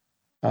be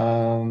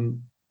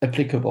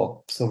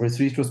applicable. So with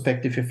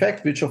retrospective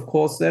effect, which of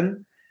course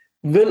then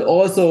will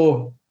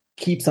also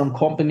keep some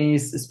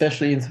companies,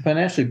 especially in the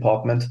financial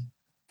department,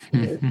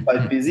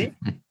 quite busy.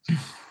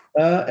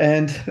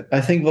 And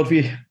I think what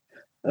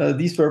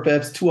these were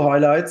perhaps 2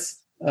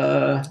 highlights,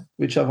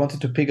 which I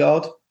wanted to pick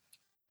out.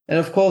 And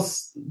of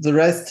course, the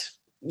rest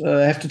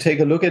have to take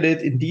a look at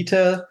it in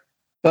detail.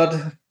 But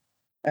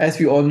as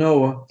we all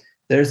know,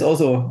 there's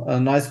also a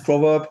nice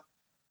proverb,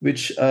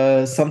 which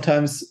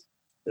sometimes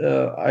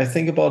I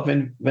think about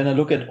when I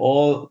look at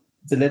all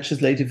the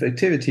legislative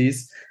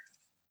activities.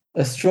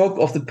 A stroke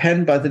of the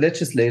pen by the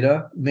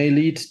legislator may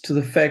lead to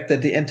the fact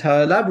that the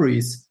entire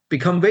libraries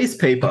become waste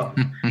paper.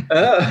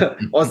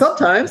 Or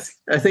sometimes,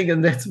 I think,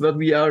 and that's what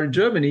we are in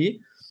Germany,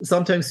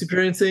 sometimes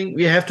experiencing,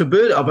 we have to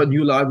build up a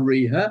new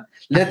library.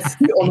 Let's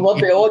see on what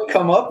they all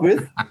come up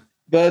with.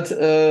 But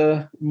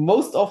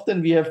most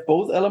often we have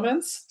both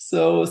elements.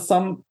 So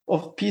some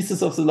of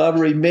pieces of the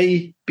library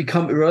may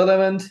become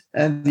irrelevant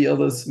and the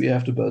others we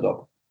have to build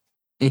up.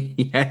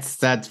 Yes,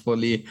 that's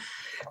fully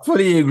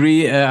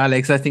agree,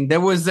 Alex. I think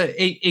that was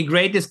a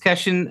great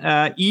discussion,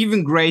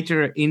 even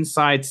greater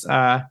insights.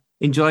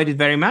 Enjoyed it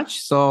very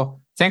much.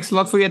 So thanks a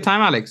lot for your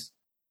time, Alex.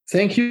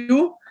 Thank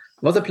you.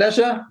 It was a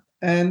pleasure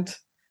and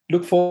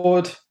look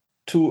forward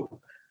to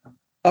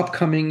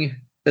upcoming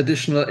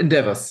additional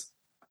endeavors.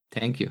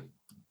 Thank you.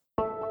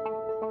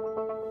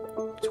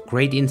 So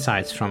great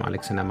insights from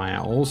Alexander Meyer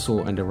also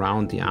and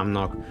around the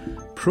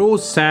AMNOG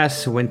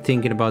process when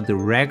thinking about the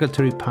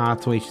regulatory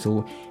pathway.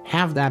 So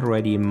have that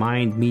already in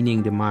mind,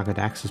 meaning the market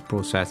access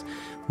process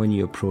when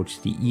you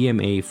approach the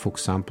EMA, for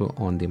example,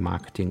 on the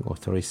marketing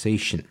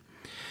authorization.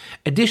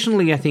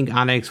 Additionally, I think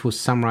Alex was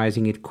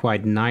summarizing it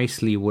quite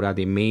nicely. What are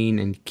the main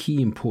and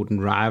key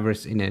important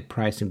drivers in a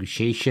price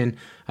negotiation?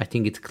 I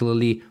think it's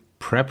clearly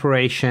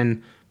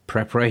preparation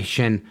for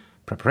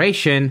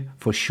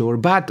sure,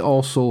 but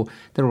also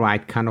the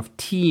right kind of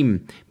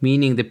team,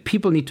 meaning the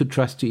people need to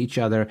trust to each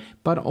other,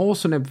 but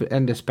also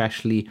and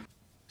especially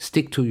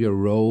stick to your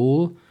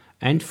role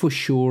and for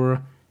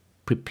sure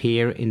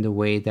prepare in the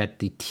way that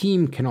the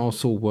team can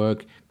also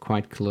work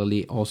quite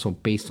clearly, also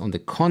based on the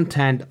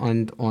content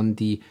and on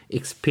the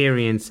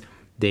experience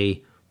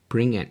they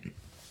bring in.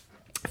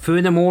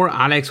 Furthermore,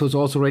 Alex was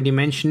also already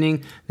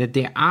mentioning that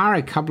there are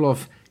a couple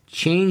of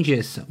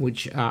changes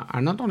which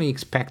are not only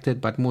expected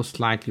but most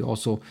likely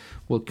also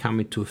will come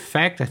into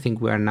effect. I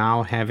think we are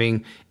now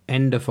having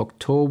end of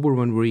October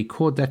when we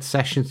record that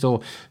session,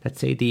 so let's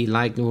say the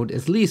likelihood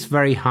is at least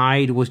very high.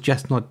 It was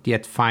just not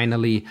yet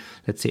finally,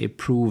 let's say,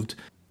 approved.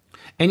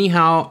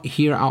 Anyhow,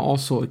 here are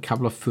also a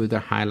couple of further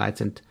highlights,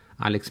 and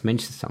Alex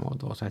mentioned some of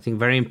those. I think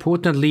very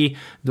importantly,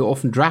 the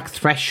orphan drug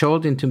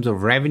threshold in terms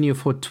of revenue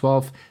for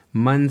 12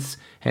 months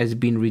has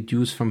been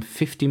reduced from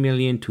 50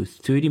 million to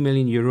 30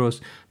 million euros.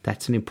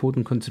 That's an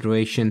important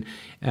consideration.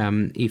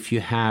 If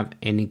you have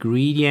an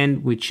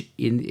ingredient which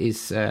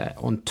is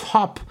on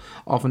top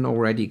of an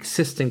already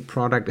existing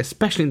product,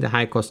 especially in the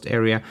high cost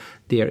area,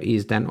 there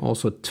is then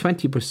also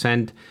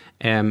 20%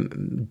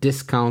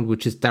 discount,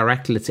 which is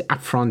directly, let's say,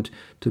 upfront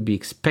to be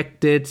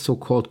expected,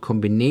 so-called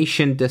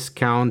combination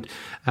discount.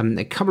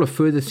 A couple of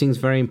further things,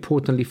 very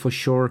importantly for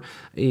sure,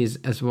 is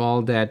as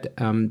well that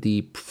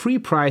the free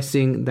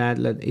pricing that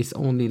is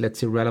only, let's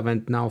say,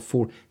 relevant now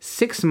for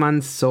 6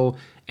 months. So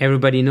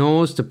everybody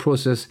knows the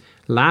process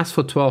lasts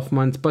for 12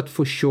 months, but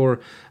for sure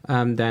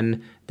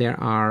then there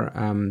are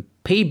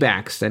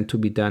paybacks then to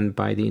be done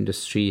by the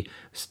industry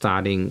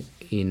starting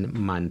in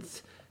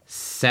month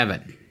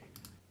 7.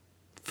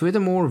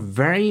 Furthermore,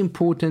 very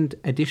important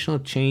additional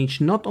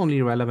change, not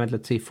only relevant,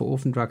 let's say, for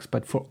orphan drugs,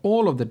 but for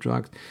all of the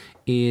drugs,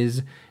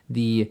 is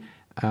the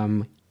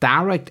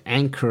direct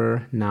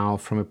anchor now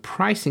from a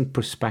pricing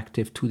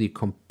perspective to the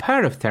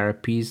comparative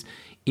therapies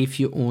if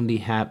you only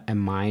have a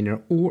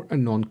minor or a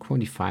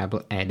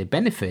non-quantifiable added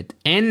benefit.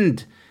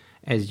 And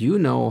as you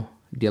know,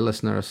 dear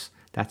listeners,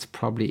 that's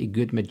probably a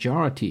good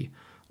majority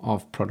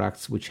of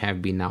products which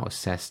have been now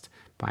assessed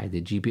by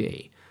the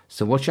GBA.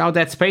 So watch out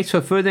that space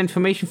for further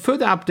information,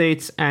 further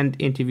updates and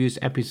interviews,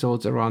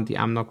 episodes around the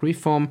AMNOG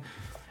reform,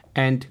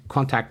 and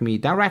contact me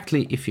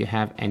directly if you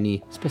have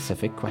any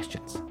specific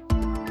questions.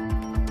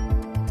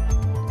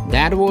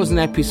 That was an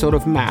episode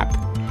of MAP,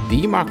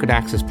 the Market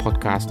Access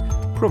podcast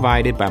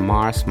provided by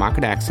Mars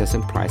Market Access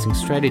and Pricing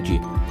Strategy,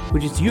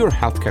 which is your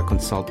healthcare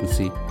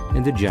consultancy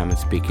in the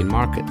German-speaking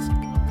markets.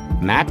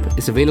 MAP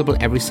is available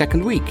every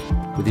second week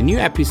with a new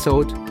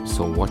episode,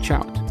 so watch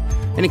out.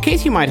 And in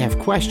case you might have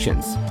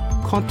questions,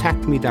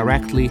 contact me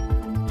directly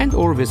and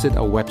or visit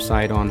our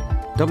website on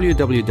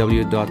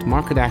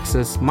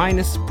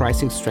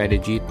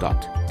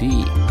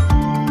www.marketaccess-pricingstrategy.de.